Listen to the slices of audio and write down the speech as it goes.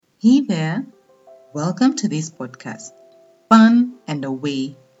Hey there, welcome to this podcast, Fun and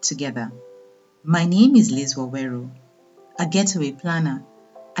Away Together. My name is Liz Wawero, a getaway planner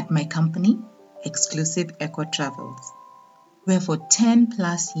at my company, Exclusive Eco Travels, where for 10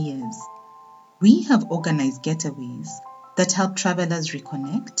 plus years, we have organized getaways that help travelers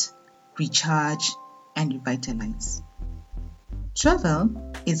reconnect, recharge, and revitalize.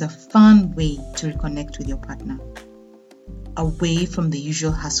 Travel is a fun way to reconnect with your partner, away from the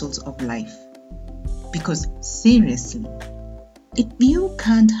usual hassles of life. Because seriously, if you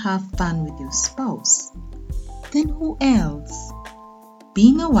can't have fun with your spouse, then who else?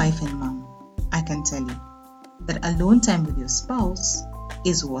 Being a wife and mom, I can tell you that alone time with your spouse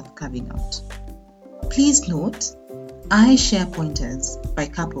is worth carving out. Please note, I share pointers by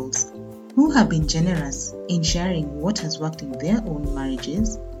couples who have been generous in sharing what has worked in their own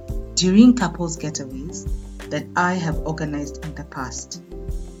marriages during couples getaways that I have organized in the past.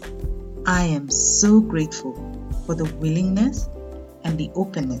 I am so grateful for the willingness and the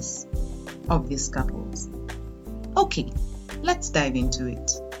openness of these couples. Okay, let's dive into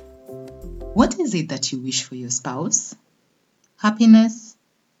it. What is it that you wish for your spouse? Happiness,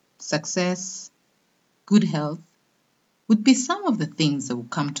 success, good health would be some of the things that will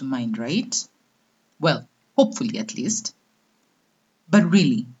come to mind, right? Well, hopefully at least. But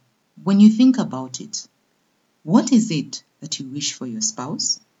really, when you think about it, what is it that you wish for your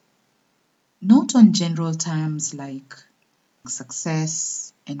spouse? Not on general terms like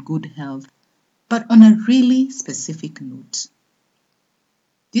success and good health, but on a really specific note.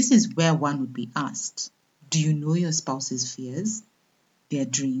 This is where one would be asked, do you know your spouse's fears, their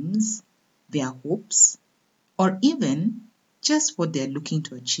dreams, their hopes, or even just what they're looking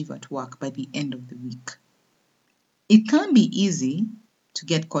to achieve at work by the end of the week? It can be easy to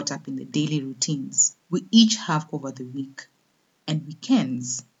get caught up in the daily routines we each have over the week and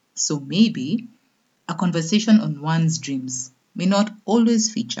weekends. So maybe a conversation on one's dreams may not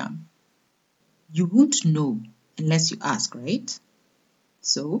always feature. You won't know unless you ask, right?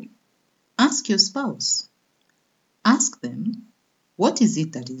 So ask your spouse. Ask them, what is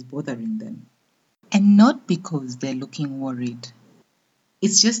it that is bothering them? And not because they're looking worried.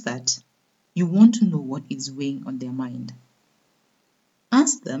 It's just that you want to know what is weighing on their mind.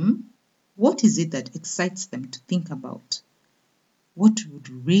 Ask them, what is it that excites them to think about? What would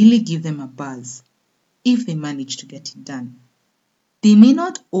really give them a buzz if they manage to get it done? They may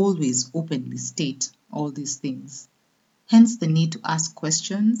not always openly state all these things, hence the need to ask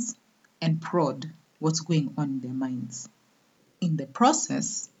questions and prod what's going on in their minds. In the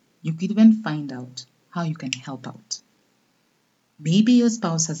process, you could even find out how you can help out. Maybe your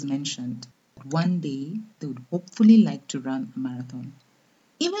spouse has mentioned that one day they would hopefully like to run a marathon,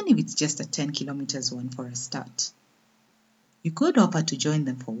 even if it's just a 10 kilometers one for a start. You could offer to join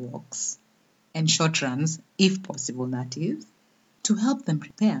them for walks and short runs, if possible, that is, to help them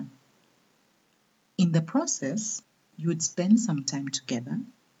prepare. In the process, you would spend some time together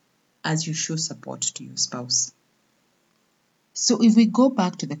as you show support to your spouse. So if we go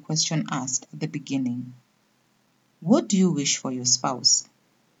back to the question asked at the beginning, what do you wish for your spouse?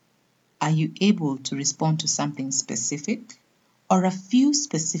 Are you able to respond to something specific or a few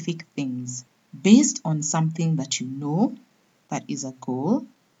specific things based on something that you know that is a goal,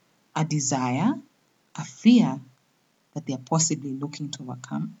 a desire, a fear that they are possibly looking to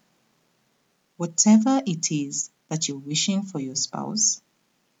overcome? Whatever it is that you're wishing for your spouse,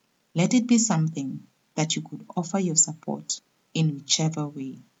 let it be something that you could offer your support in whichever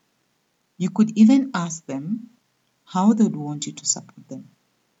way. You could even ask them how they would want you to support them.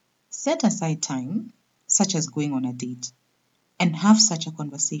 Set aside time, such as going on a date, and have such a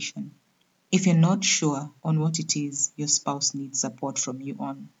conversation if you're not sure on what it is your spouse needs support from you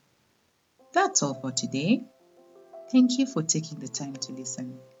on. That's all for today. Thank you for taking the time to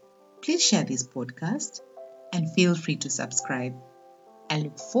listen. Please share this podcast and feel free to subscribe. I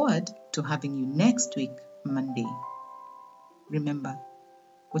look forward to having you next week, Monday. Remember,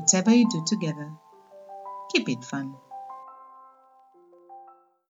 whatever you do together, keep it fun.